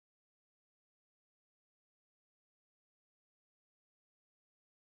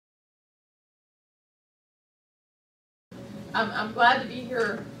I'm glad to be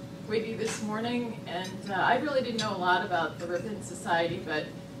here with you this morning, and I really didn't know a lot about the Ripon Society, but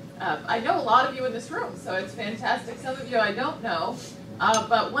I know a lot of you in this room, so it's fantastic. Some of you I don't know,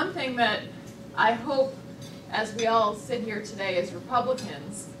 but one thing that I hope as we all sit here today as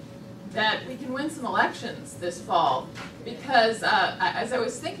Republicans, that we can win some elections this fall, because as I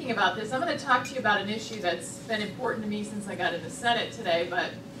was thinking about this, I'm going to talk to you about an issue that's been important to me since I got in the Senate today,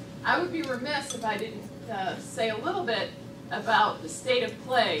 but I would be remiss if I didn't say a little bit about the state of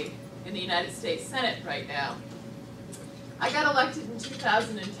play in the United States Senate right now. I got elected in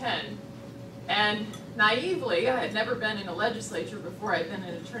 2010, and naively, I had never been in a legislature before, I'd been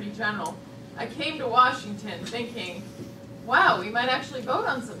an attorney general. I came to Washington thinking, wow, we might actually vote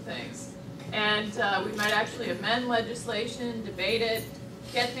on some things, and we might actually amend legislation, debate it,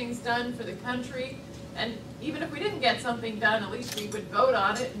 get things done for the country, and even if we didn't get something done, at least we would vote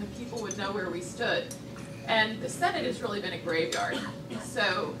on it and the people would know where we stood. And the Senate has really been a graveyard.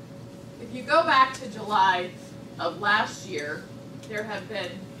 So if you go back to July of last year, there have been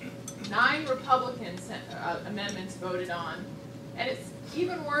 9 Republican amendments voted on, and it's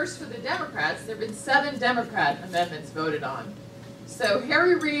even worse for the Democrats. There have been 7 Democrat amendments voted on. So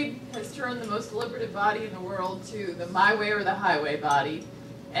Harry Reid has turned the most deliberative body in the world to the my way or the highway body.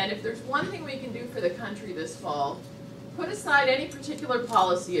 And if there's one thing we can do for the country this fall, put aside any particular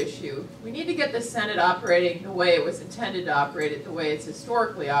policy issue. We need to get the Senate operating the way it was intended to operate, the way it's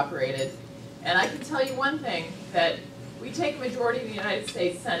historically operated. And I can tell you one thing, that we take a majority of the United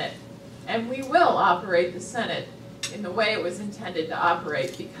States Senate, and we will operate the Senate in the way it was intended to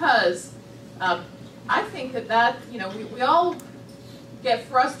operate, because I think that we all get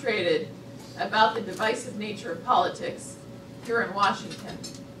frustrated about the divisive nature of politics here in Washington.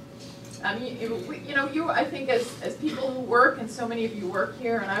 I think as people who work, and so many of you work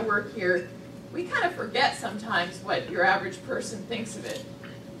here and I work here, we kind of forget sometimes what your average person thinks of it.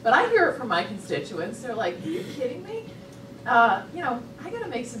 But I hear it from my constituents. They're like, are you kidding me? I got to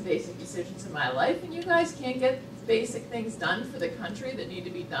make some basic decisions in my life, and you guys can't get basic things done for the country that need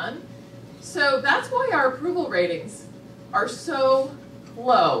to be done. So that's why our approval ratings are so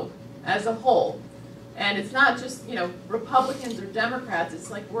low as a whole. And it's not just, Republicans or Democrats, it's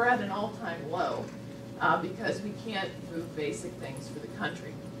like we're at an all-time low because we can't move basic things for the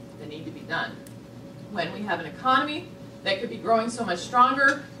country that need to be done. When we have an economy that could be growing so much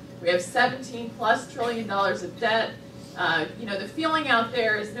stronger, we have $17+ trillion of debt. The feeling out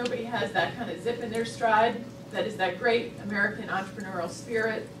there is nobody has that kind of zip in their stride. That is that great American entrepreneurial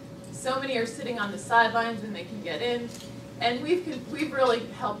spirit. So many are sitting on the sidelines when they can get in. And we've really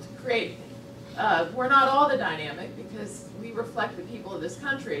helped create, we're not all the dynamic because we reflect the people of this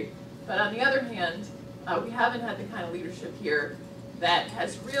country, but on the other hand, we haven't had the kind of leadership here that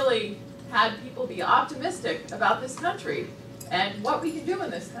has really had people be optimistic about this country and what we can do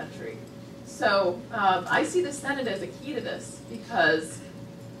in this country. So I see the Senate as a key to this, because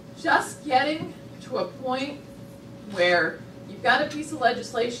just getting to a point where you've got a piece of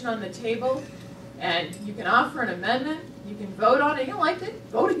legislation on the table and you can offer an amendment, you can vote on it, you don't like it,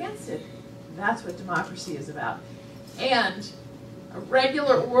 vote against it. That's what democracy is about. And a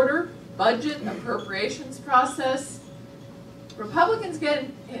regular order, budget, appropriations process. Republicans get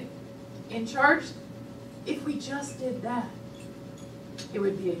in charge. If we just did that, it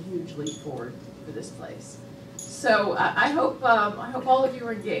would be a huge leap forward for this place. So I hope all of you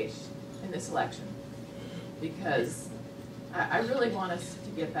are engaged in this election, because I really want us to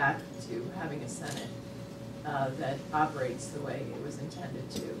get back to having a Senate that operates the way it was intended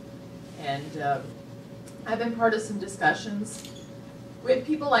to. And I've been part of some discussions with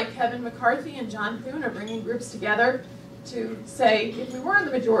people like Kevin McCarthy and John Thune, are bringing groups together to say, if we were in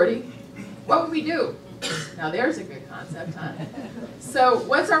the majority, what would we do? Now there's a good concept, huh? So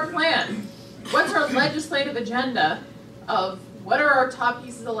what's our plan? What's our legislative agenda of what are our top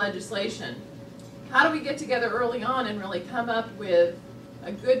pieces of legislation? How do we get together early on and really come up with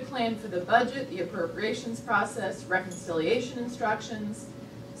a good plan for the budget, the appropriations process, reconciliation instructions?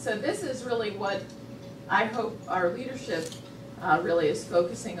 So this is really what I hope our leadership really is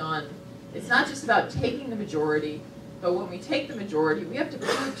focusing on. It's not just about taking the majority, but when we take the majority, we have to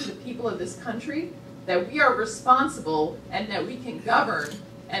prove to the people of this country that we are responsible and that we can govern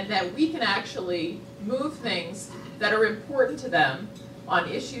and that we can actually move things that are important to them on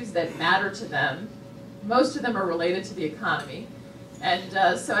issues that matter to them. Most of them are related to the economy. And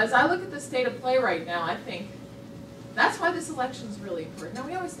so as I look at the state of play right now, I think that's why this election is really important. Now,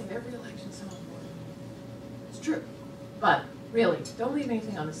 we always think every election is so important. It's true. But really, don't leave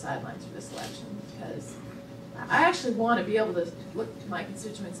anything on the sidelines for this election, because I actually want to be able to look my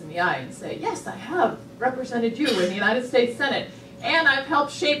constituents in the eye and say, yes, I have represented you in the United States Senate, and I've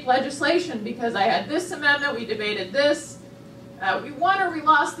helped shape legislation because I had this amendment, we debated this, we won or we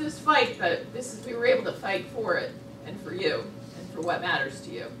lost this fight, but we were able to fight for it and for you and for what matters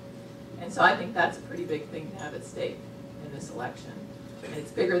to you. And so I think that's a pretty big thing to have at stake in this election. And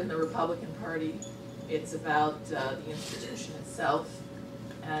it's bigger than the Republican Party. It's about the institution itself.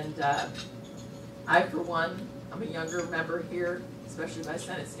 And I, for one, I'm a younger member here, especially by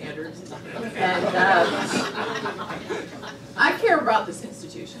Senate standards. And I care about this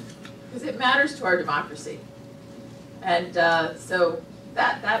institution because it matters to our democracy. And so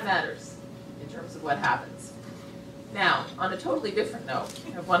that matters in terms of what happens. Now, on a totally different note,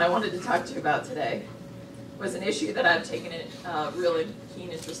 what I wanted to talk to you about today was an issue that I've taken a really keen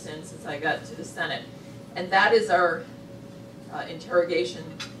interest in since I got to the Senate, and that is our interrogation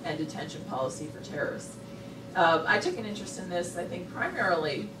and detention policy for terrorists. I took an interest in this, I think,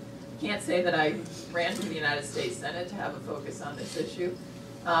 primarily, can't say that I ran for the United States Senate to have a focus on this issue,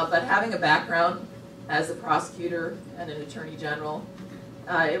 but having a background as a prosecutor and an attorney general,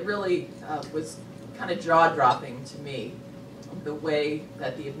 it really was kind of jaw-dropping to me, the way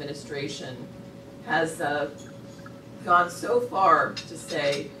that the administration has gone so far to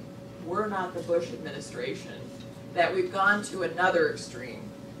say, we're not the Bush administration, that we've gone to another extreme.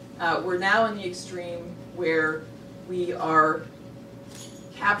 We're now in the extreme where we are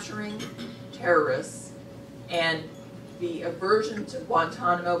capturing terrorists, and the aversion to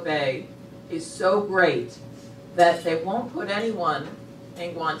Guantanamo Bay is so great that they won't put anyone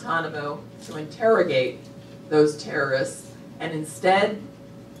in Guantanamo to interrogate those terrorists, and instead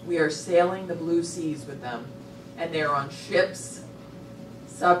we are sailing the blue seas with them, and they're on ships,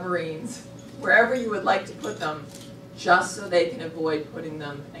 submarines, wherever you would like to put them, just so they can avoid putting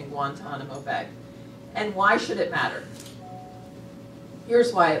them in Guantanamo Bay. And why should it matter?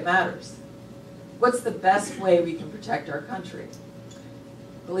 Here's why it matters. What's the best way we can protect our country?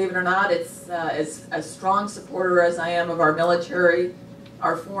 Believe it or not, it's as a strong supporter as I am of our military,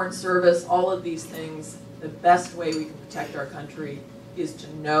 our foreign service, all of these things, the best way we can protect our country is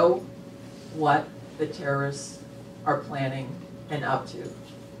to know what the terrorists are planning and up to.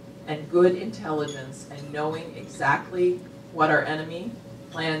 And good intelligence and knowing exactly what our enemy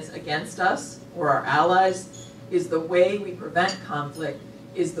plans against us or our allies is the way we prevent conflict,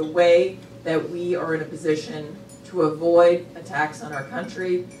 is the way that we are in a position to avoid attacks on our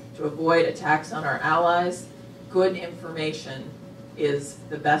country, to avoid attacks on our allies. Good information is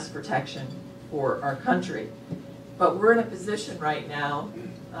the best protection for our country. But we're in a position right now,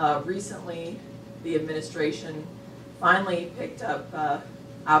 recently the administration finally picked up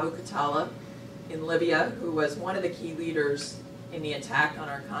Abu Khatala in Libya, who was one of the key leaders in the attack on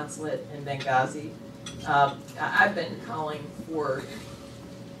our consulate in Benghazi. I've been calling for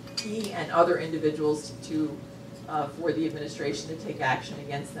he and other individuals for the administration to take action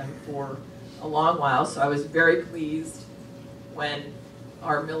against them for a long while, so I was very pleased when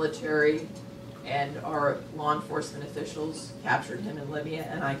our military and our law enforcement officials captured him in Libya,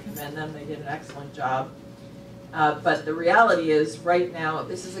 and I commend them. They did an excellent job. But the reality is, right now,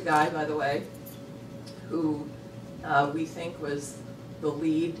 this is a guy, by the way, who we think was the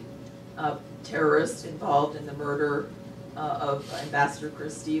lead terrorist involved in the murder of Ambassador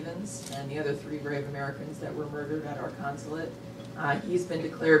Chris Stevens and the other 3 brave Americans that were murdered at our consulate. He's been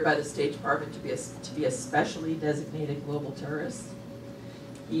declared by the State Department to be a specially designated global terrorist.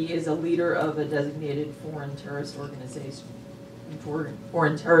 He is a leader of a designated foreign terrorist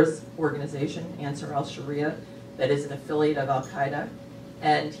organization, Ansar al-Sharia, that is an affiliate of al-Qaeda,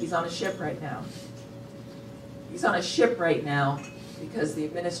 and he's on a ship right now. He's on a ship right now because the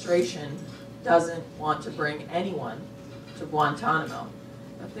administration doesn't want to bring anyone to Guantanamo.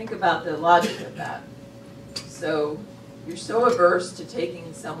 Now think about the logic of that. So you're so averse to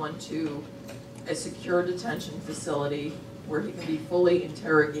taking someone to a secure detention facility where he can be fully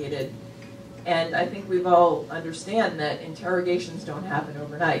interrogated, and I think we've all understand that interrogations don't happen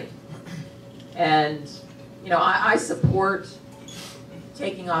overnight. And you know, I support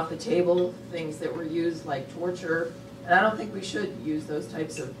taking off the table things that were used like torture, and I don't think we should use those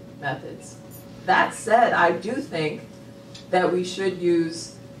types of methods. That said, I do think that we should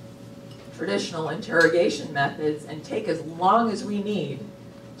use traditional interrogation methods and take as long as we need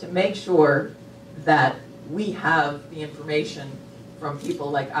to make sure that we have the information from people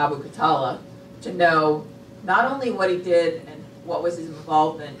like Abu Khatala to know not only what he did and what was his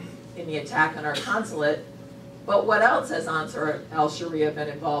involvement in the attack on our consulate, but what else has Ansar al-Sharia been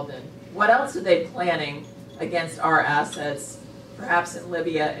involved in? What else are they planning against our assets perhaps in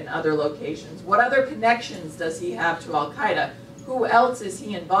Libya and other locations? What other connections does he have to Al-Qaeda? Who else is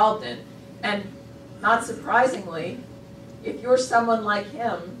he involved in? And not surprisingly, if you're someone like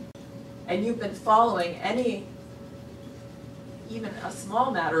him and you've been following even a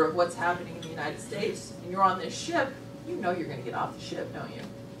small matter of what's happening in the United States, and you're on this ship, you know you're going to get off the ship, don't you?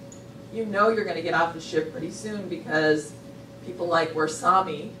 You know you're going to get off the ship pretty soon, because people like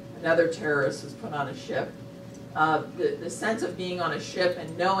Warsami, another terrorist, was put on a ship. The sense of being on a ship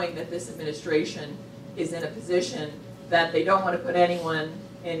and knowing that this administration is in a position that they don't want to put anyone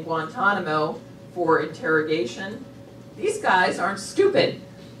in Guantanamo for interrogation. These guys aren't stupid.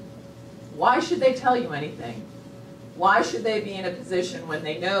 Why should they tell you anything? Why should they be in a position when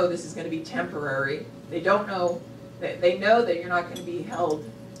they know this is going to be temporary? They don't know, they know that you're not going to be held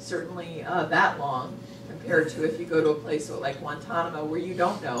certainly that long, compared to if you go to a place like Guantanamo where you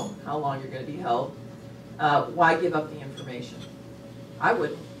don't know how long you're going to be held. Why give up the information? I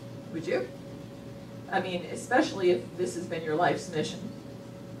wouldn't. Would you? I mean, especially if this has been your life's mission.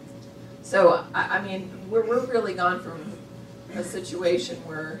 So, I mean, we're really gone from a situation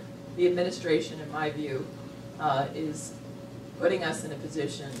where the administration, in my view, is putting us in a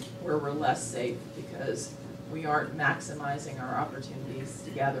position where we're less safe because we aren't maximizing our opportunities to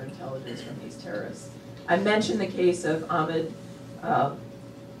gather intelligence from these terrorists. I mentioned the case of Ahmed, I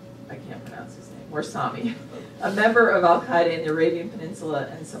can't pronounce his name, Warsami, a member of Al-Qaeda in the Arabian Peninsula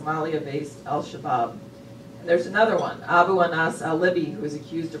and Somalia-based Al-Shabaab. And there's another one, Abu Anas al-Libi, who is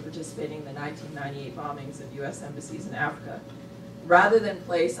accused of participating in the 1998 bombings of U.S. embassies in Africa. Rather than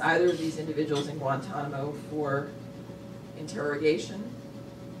place either of these individuals in Guantanamo for interrogation,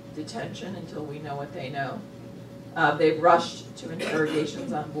 detention until we know what they know, they've rushed to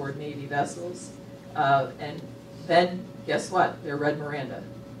interrogations on board Navy vessels, and then, guess what? They're read Miranda.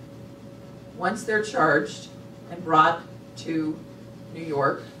 Once they're charged and brought to New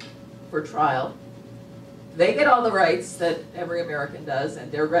York for trial, they get all the rights that every American does,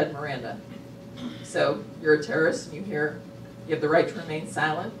 and they're read Miranda. So you're a terrorist, and you have the right to remain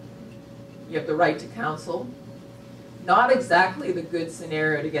silent. You have the right to counsel. Not exactly the good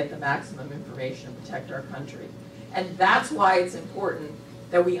scenario to get the maximum information and protect our country. And that's why it's important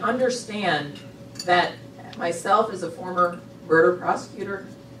that we understand that myself as a former murder prosecutor,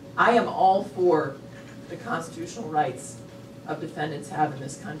 I am all for the constitutional rights of defendants have in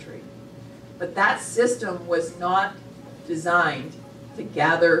this country. But that system was not designed to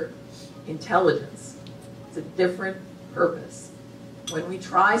gather intelligence. It's a different purpose. When we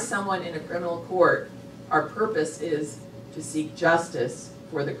try someone in a criminal court, our purpose is to seek justice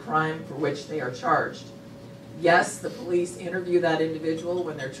for the crime for which they are charged. Yes, the police interview that individual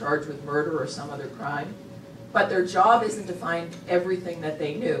when they're charged with murder or some other crime, but their job isn't to find everything that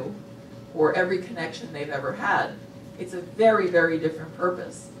they knew or every connection they've ever had. It's a very, very different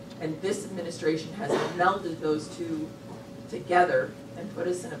purpose. And this administration has melded those two together and put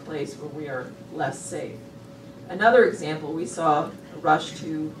us in a place where we are less safe. Another example, we saw a rush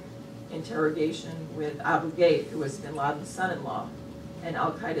to interrogation with Abu Ghait, who was bin Laden's son-in-law and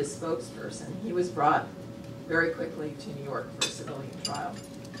Al-Qaeda's spokesperson. He was brought very quickly to New York for a civilian trial.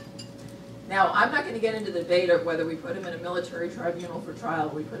 Now, I'm not going to get into the debate of whether we put him in a military tribunal for trial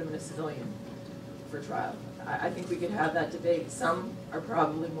or we put him in a civilian for trial. I think we could have that debate. Some are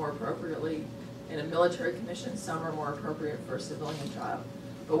probably more appropriately in a military commission, some are more appropriate for a civilian trial.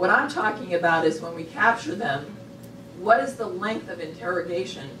 But what I'm talking about is when we capture them, what is the length of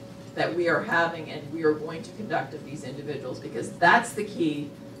interrogation that we are having and we are going to conduct of these individuals? Because that's the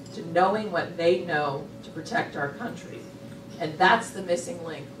key to knowing what they know to protect our country. And that's the missing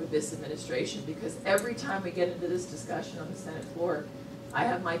link with this administration, because every time we get into this discussion on the Senate floor, I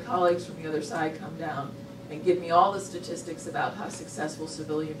have my colleagues from the other side come down and give me all the statistics about how successful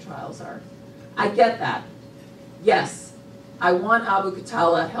civilian trials are. I get that. Yes, I want Abu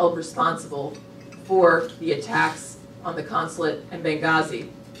Khatallah held responsible for the attacks on the consulate in Benghazi.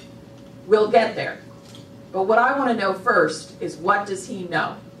 We'll get there. But what I want to know first is, what does he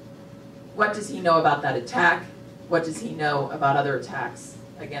know? What does he know about that attack? What does he know about other attacks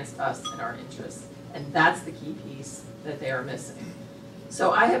against us and our interests? And that's the key piece that they are missing.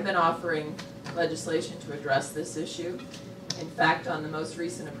 So I have been offering legislation to address this issue. In fact, on the most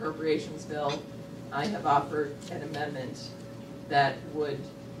recent appropriations bill, I have offered an amendment that would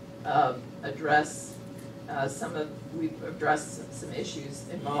address we've addressed some issues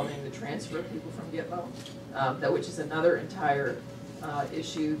involving the transfer of people from Gitmo, which is another entire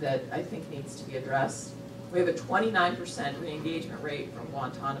issue that I think needs to be addressed. We have a 29% re-engagement rate from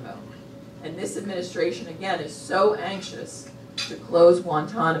Guantanamo. And this administration, again, is so anxious to close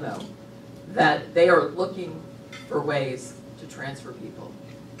Guantanamo that they are looking for ways to transfer people.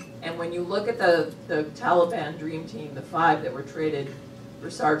 And when you look at the Taliban dream team, the 5 that were traded for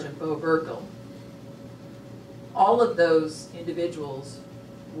Sergeant Bo Burkle, all of those individuals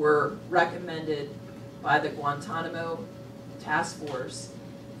were recommended by the Guantanamo Task Force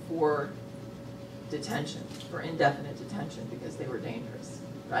for detention, for indefinite detention, because they were dangerous,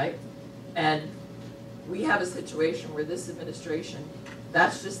 right? And we have a situation where this administration,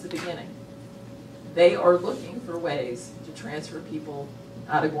 that's just the beginning. They are looking for ways to transfer people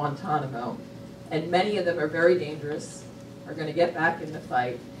out of Guantanamo, and many of them are very dangerous, are going to get back in the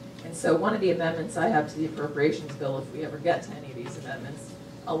fight. And so one of the amendments I have to the appropriations bill, if we ever get to any of these amendments,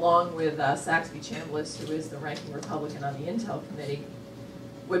 along with Saxby Chambliss, who is the ranking Republican on the Intel Committee,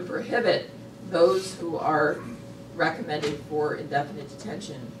 would prohibit those who are recommended for indefinite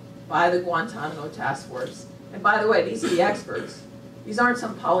detention by the Guantanamo Task Force. And by the way, these are the experts. These aren't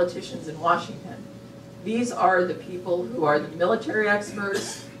some politicians in Washington. These are the people who are the military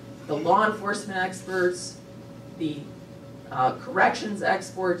experts, the law enforcement experts, the corrections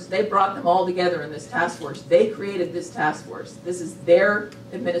experts. They brought them all together in this task force. They created this task force. This is their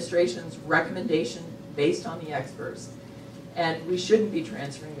administration's recommendation based on the experts. And we shouldn't be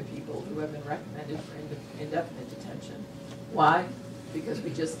transferring the people who have been recommended for indefinite detention. Why? Because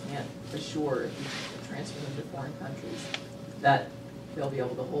we just can't assure, if we transfer them to foreign countries, that they'll be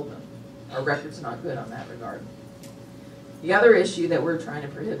able to hold them. Our record's not good on that regard. The other issue that we're trying to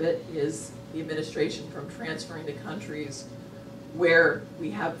prohibit is the administration from transferring to countries where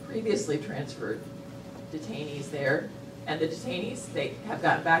we have previously transferred detainees there, and the detainees, they have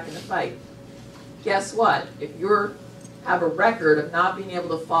gotten back in the fight. Guess what? If you have a record of not being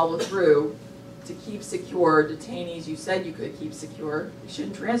able to follow through to keep secure detainees you said you could keep secure, we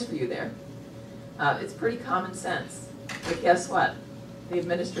shouldn't transfer you there. It's pretty common sense. But guess what? The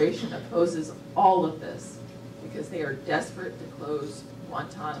administration opposes all of this because they are desperate to close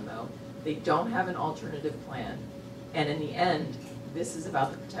Guantanamo. They don't have an alternative plan. And in the end, this is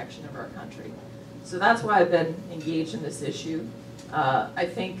about the protection of our country. So that's why I've been engaged in this issue. I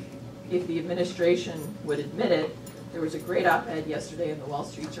think if the administration would admit it, there was a great op-ed yesterday in the Wall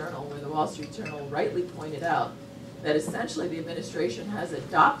Street Journal where the Wall Street Journal rightly pointed out that essentially the administration has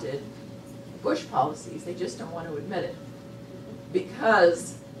adopted Bush policies. They just don't want to admit it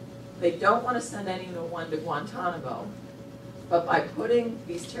because they don't want to send anyone to Guantanamo. But by putting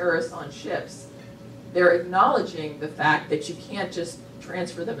these terrorists on ships, they're acknowledging the fact that you can't just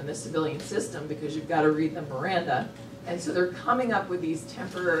transfer them in the civilian system because you've got to read them Miranda. And so they're coming up with these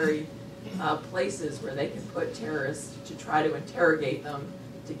temporary places where they can put terrorists to try to interrogate them,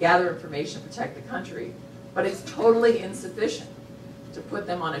 to gather information, protect the country. But it's totally insufficient to put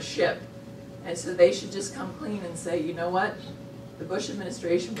them on a ship. And so they should just come clean and say, you know what? The Bush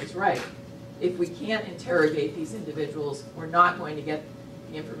administration was right. If we can't interrogate these individuals, we're not going to get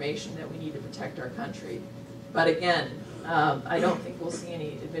the information that we need to protect our country. But again, I don't think we'll see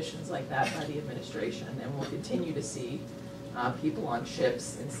any admissions like that by the administration, and we'll continue to see people on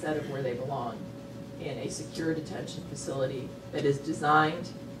ships instead of where they belong, in a secure detention facility that is designed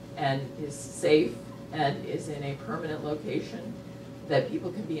and is safe and is in a permanent location that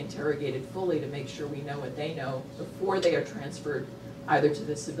people can be interrogated fully to make sure we know what they know before they are transferred either to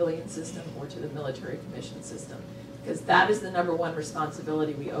the civilian system or to the military commission system. Because that is the #1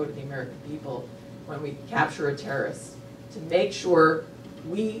 responsibility we owe to the American people when we capture a terrorist, to make sure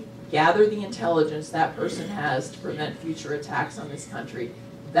we gather the intelligence that person has to prevent future attacks on this country.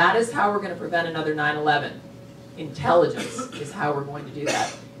 That is how we're going to prevent another 9/11. Intelligence is how we're going to do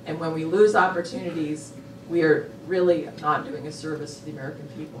that. And when we lose opportunities, we are really not doing a service to the American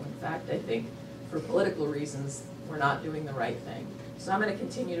people. In fact, I think for political reasons, we're not doing the right thing. So I'm going to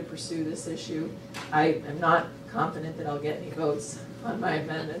continue to pursue this issue. I am not confident that I'll get any votes on my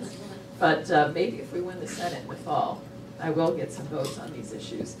amendments, but maybe if we win the Senate in the fall, I will get some votes on these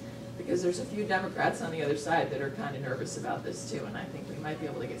issues, because there's a few Democrats on the other side that are kind of nervous about this too, and I think we might be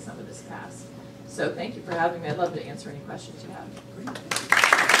able to get some of this passed. So thank you for having me. I'd love to answer any questions you have.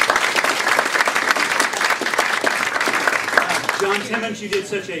 John Timmons, you did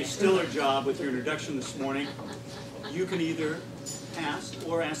such a stellar job with your introduction this morning. You can either ask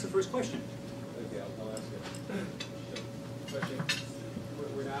or ask the first question. Okay, I'll ask it. Question.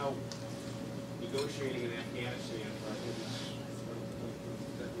 We're now negotiating in Afghanistan. I think it's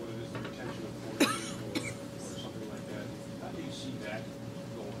what it is, the retention of foreign or something like that. How do you see that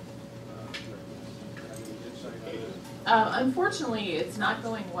going? Have any insight on it? Unfortunately, it's not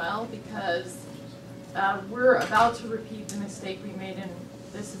going well because we're about to repeat the mistake we made in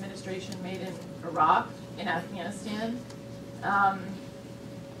this administration made in Iraq, in Afghanistan.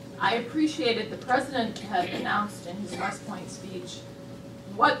 I appreciated the president had announced in his West Point speech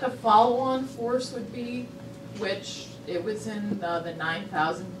what the follow-on force would be, which it was in the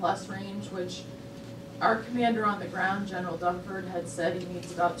 9,000 plus range, which our commander on the ground, General Dunford, had said he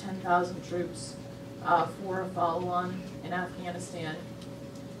needs about 10,000 troops for a follow-on in Afghanistan.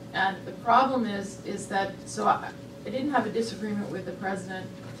 And the problem is that, so I didn't have a disagreement with the president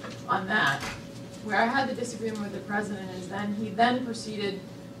on that. Where I had the disagreement with the president is he then proceeded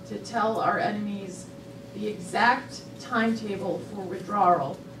to tell our enemies the exact timetable for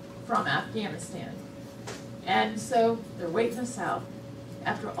withdrawal from Afghanistan. And so they're waiting us out.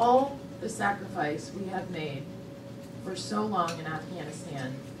 After all the sacrifice we have made for so long in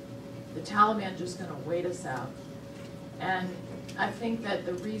Afghanistan, the Taliban just going to wait us out. And I think that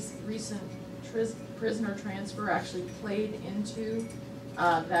the recent prisoner transfer actually played into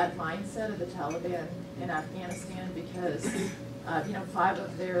that mindset of the Taliban in Afghanistan, because 5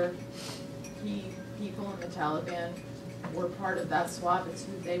 of their key people in the Taliban were part of that swap. It's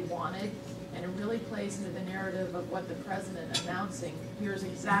who they wanted, and it really plays into the narrative of what the president announcing, here's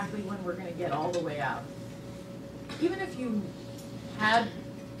exactly when we're going to get all the way out. Even if you had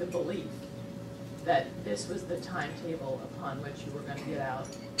the belief that this was the timetable upon which you were going to get out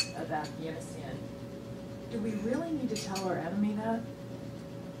of Afghanistan, do we really need to tell our enemy that?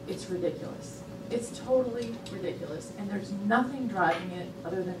 It's ridiculous. It's totally ridiculous, and there's nothing driving it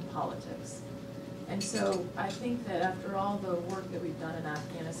other than politics. And so I think that after all the work that we've done in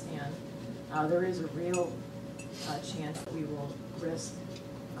Afghanistan, there is a real chance that we will risk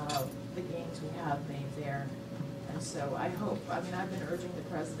the gains we have made there. And so I hope, I've been urging the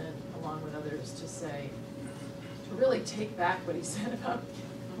president, along with others, to really take back what he said about,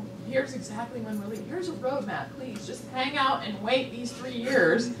 here's exactly when we're leaving. Here's a roadmap, please. Just hang out and wait these 3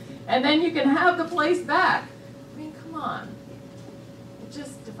 years, and then you can have the place back. I mean, come on. It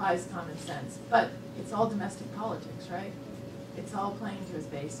just defies common sense. But it's all domestic politics, right? It's all playing to his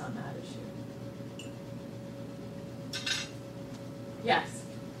base on that issue. Yes?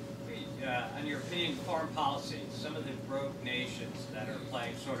 On your opinion, foreign policy, some of the rogue nations that are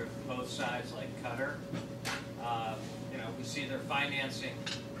playing sort of both sides, like Qatar, we see they're financing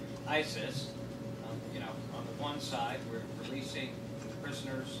ISIS. On the one side, we're releasing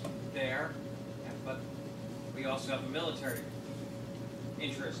prisoners there, but we also have a military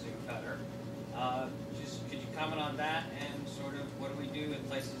interest in Qatar. Could you comment on that, and sort of what do we do in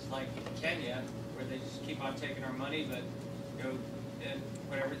places like Kenya, where they just keep on taking our money, but go and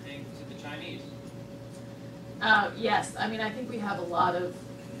put everything to the Chinese? Yes, I think we have a lot of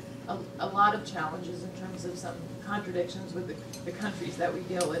challenges in terms of some contradictions with the countries that we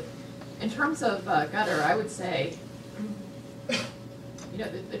deal with. In terms of Qatar, I would say,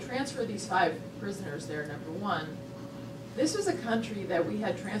 the transfer of these 5 prisoners there, number one, this was a country that we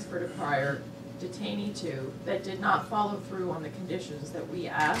had transferred a prior detainee to that did not follow through on the conditions that we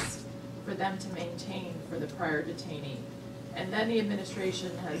asked for them to maintain for the prior detainee. And then the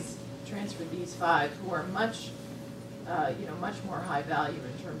administration has transferred these 5 who are much more high value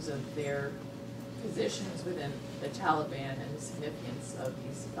in terms of their positions within the Taliban and the significance of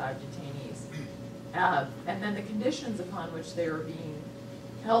these 5 detainees. And then the conditions upon which they are being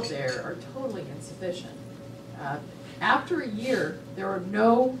held there are totally insufficient. After a year, there are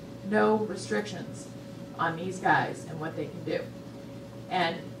no restrictions on these guys and what they can do.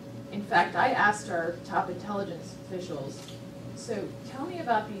 And in fact, I asked our top intelligence officials, so tell me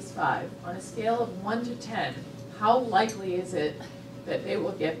about these 5. On a scale of 1 to 10, how likely is it that they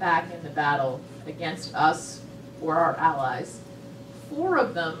will get back in the battle against us or our allies? 4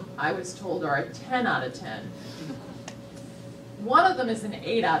 of them, I was told, are a 10 out of 10. 1 of them is an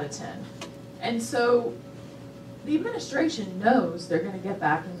 8 out of 10. And so the administration knows they're going to get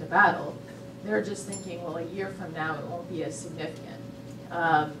back into battle. They're just thinking, well, a year from now it won't be as significant.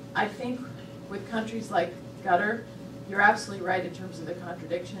 I think with countries like Qatar, you're absolutely right in terms of the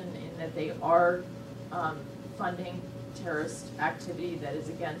contradiction in that they are funding terrorist activity that is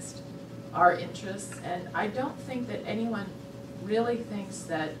against our interests. And I don't think that anyone really thinks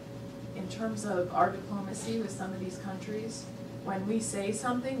that in terms of our diplomacy with some of these countries, when we say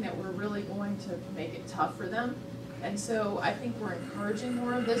something that we're really going to make it tough for them. And so I think we're encouraging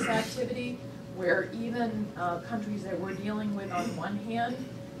more of this activity where even countries that we're dealing with on one hand,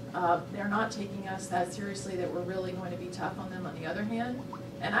 they're not taking us that seriously that we're really going to be tough on them on the other hand.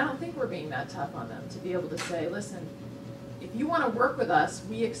 And I don't think we're being that tough on them to be able to say, listen, if you want to work with us,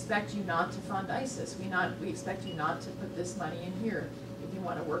 we expect you not to fund ISIS. We expect you not to put this money in here if you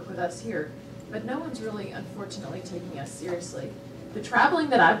want to work with us here. But no one's really, unfortunately, taking us seriously. The traveling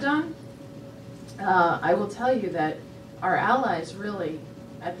that I've done, I will tell you that our allies really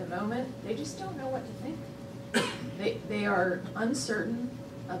at the moment, they just don't know what to think. They are uncertain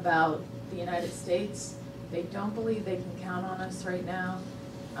about the United States. They don't believe they can count on us right now.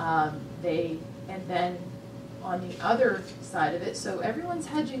 And then on the other side of it, so everyone's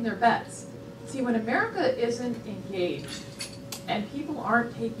hedging their bets. See, when America isn't engaged and people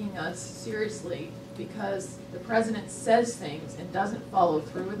aren't taking us seriously because the president says things and doesn't follow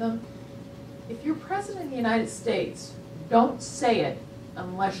through with them, if you're president of the United States, don't say it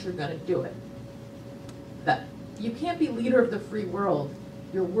unless you're going to do it. You can't be leader of the free world.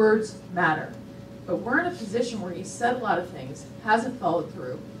 Your words matter. But we're in a position where he said a lot of things, hasn't followed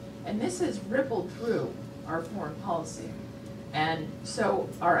through, and this has rippled through our foreign policy. And so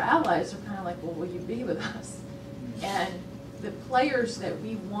our allies are kind of like, well, will you be with us? And the players that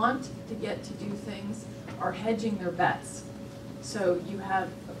we want to get to do things are hedging their bets. So you have,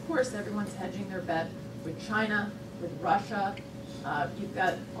 of course, everyone's hedging their bet with China, with Russia. You've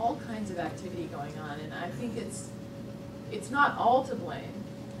got all kinds of activity going on, and I think it's not all to blame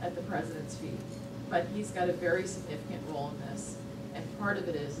at the president's feet, but he's got a very significant role in this. And part of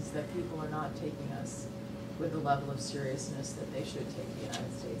it is that people are not taking us with the level of seriousness that they should take the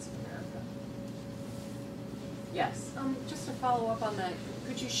United States of America. Yes? Just to follow up on that,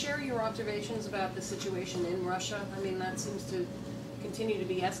 could you share your observations about the situation in Russia? I mean, that seems to continue to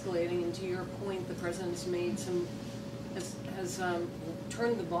be escalating, and to your point, the president's made some, has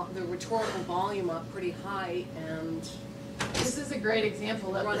turned the rhetorical volume up pretty high, and this is a great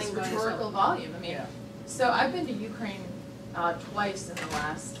example of this running by rhetorical volume. I mean, so I've been to Ukraine twice in the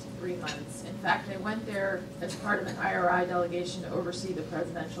last 3 months. In fact, I went there as part of an IRI delegation to oversee the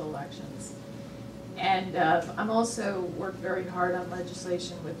presidential elections. And I'm also worked very hard on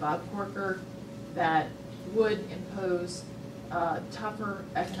legislation with Bob Corker that would impose tougher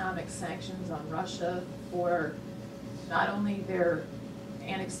economic sanctions on Russia for not only their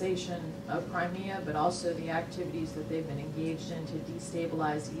annexation of Crimea, but also the activities that they've been engaged in to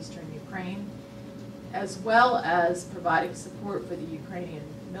destabilize eastern Ukraine, as well as providing support for the Ukrainian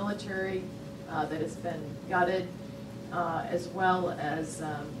military that has been gutted, as well as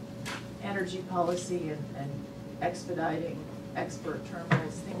energy policy and expediting export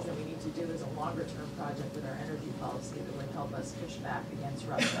terminals, things that we need to do as a longer-term project with our energy policy that would help us push back against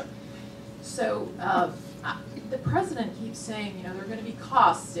Russia. So the president keeps saying, you know, there are going to be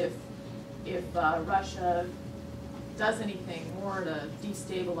costs if Russia does anything more to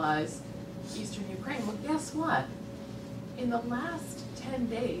destabilize eastern Ukraine. Well, guess what? In the last 10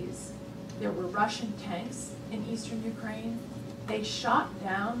 days, there were Russian tanks in eastern Ukraine. They shot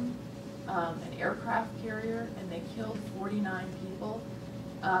down an aircraft carrier and they killed 49 people.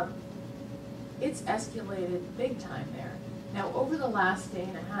 It's escalated big time there. Now, over the last day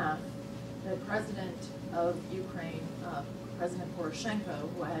and a half, the president of Ukraine, President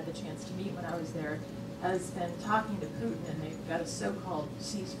Poroshenko, who I had the chance to meet when I was there, has been talking to Putin, and they've got a so-called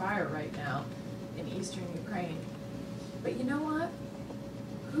ceasefire right now in eastern Ukraine. But you know what?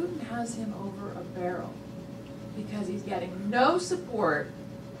 Putin has him over a barrel because he's getting no support.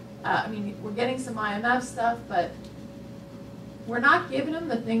 I mean, we're getting some IMF stuff, but we're not giving them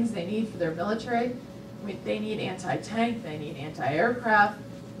the things they need for their military. I mean, they need anti-tank, they need anti-aircraft,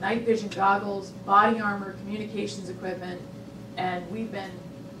 night vision goggles, body armor, communications equipment, and we've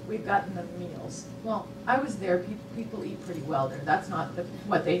gotten them meals. Well, I was there. People eat pretty well there. That's not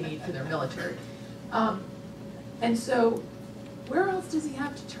what they need for their military. And so where else does he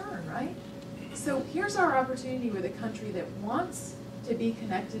have to turn, right? So here's our opportunity with a country that wants to be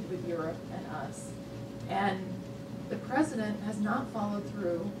connected with Europe and us. And the president has not followed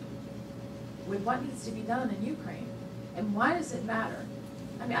through with what needs to be done in Ukraine. And why does it matter?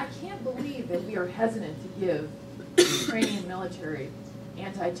 I mean, I can't believe that we are hesitant to give the Ukrainian military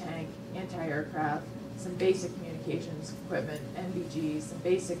anti-tank, anti-aircraft, some basic communications equipment, NVGs, some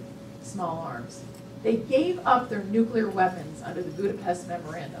basic small arms. They gave up their nuclear weapons under the Budapest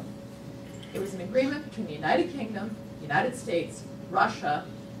Memorandum. It was an agreement between the United Kingdom, the United States, Russia,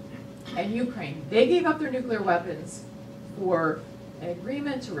 and Ukraine. They gave up their nuclear weapons for an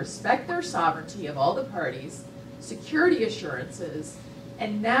agreement to respect their sovereignty of all the parties, security assurances,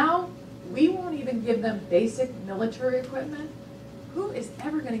 and now we won't even give them basic military equipment. Who is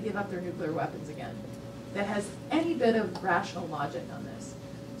ever going to give up their nuclear weapons again that has any bit of rational logic on this?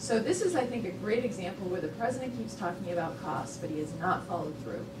 So this is, I think, a great example where the president keeps talking about costs, but he has not followed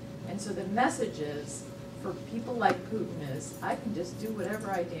through. And so the message is, for people like Putin, is I can just do whatever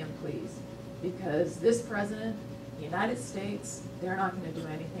I damn please, because this president, the United States, they're not going to do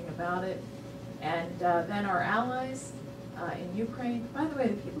anything about it. And then our allies in Ukraine, by the way,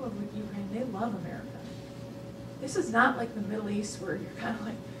 the people of Ukraine, they love America. This is not like the Middle East where you're kind of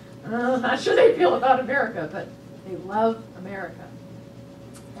like, I'm not sure they feel about America, but they love America.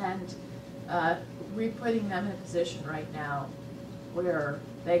 And we're putting them in a position right now where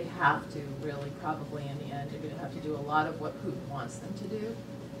they have to really, probably in the end, they're going to have to do a lot of what Putin wants them to do,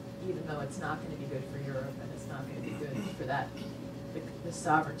 even though it's not going to be good for Europe and it's not going to be good for that, the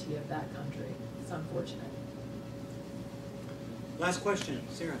sovereignty of that country. It's unfortunate. Last question,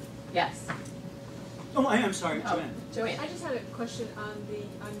 Sarah. Yes. Oh, I'm sorry, Oh, Joanne. Joanne. I just had a question on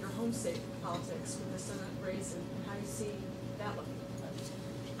your home state politics with the Senate race and how you see that looking.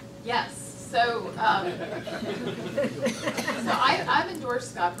 Yes. So, I've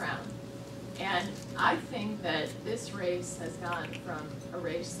endorsed Scott Brown, and I think that this race has gone from a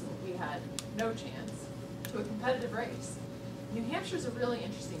race that we had no chance to a competitive race. New Hampshire is a really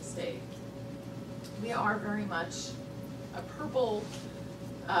interesting state. We are very much a purple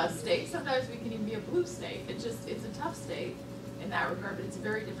state. Sometimes we can even be a blue state. It's a tough state in that regard, but it's a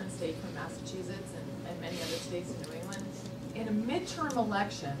very different state from Massachusetts and many other states in New England. In a midterm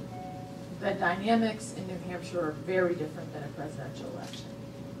election, the dynamics in New Hampshire are very different than a presidential election.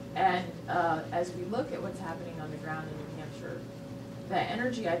 And as we look at what's happening on the ground in New Hampshire, the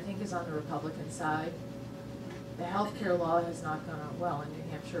energy, I think, is on the Republican side. The healthcare law has not gone out well in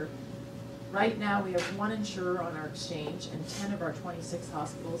New Hampshire. Right now, we have one insurer on our exchange, and 10 of our 26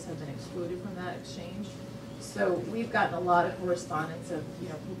 hospitals have been excluded from that exchange. So we've gotten a lot of correspondence of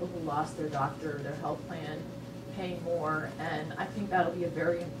people who lost their doctor, their health plan, paying more, and I think that'll be a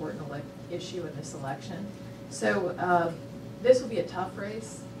very important issue in this election. So this will be a tough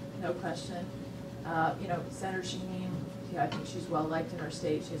race, no question. Senator Shaheen, I think she's well liked in our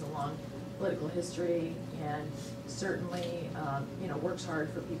state. She has a long political history and certainly works hard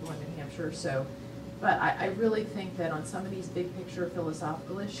for people in New Hampshire. So, but I really think that on some of these big picture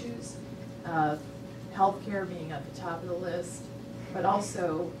philosophical issues, healthcare being at the top of the list, but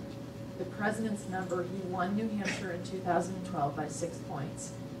also the president's number, he won New Hampshire in 2012 by 6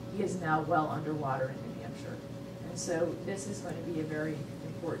 points. He is now well underwater in New Hampshire. And so this is going to be a very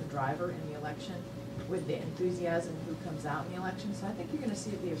important driver in the election with the enthusiasm who comes out in the election. So I think you're going to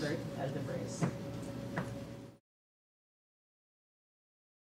see it be a very competitive race.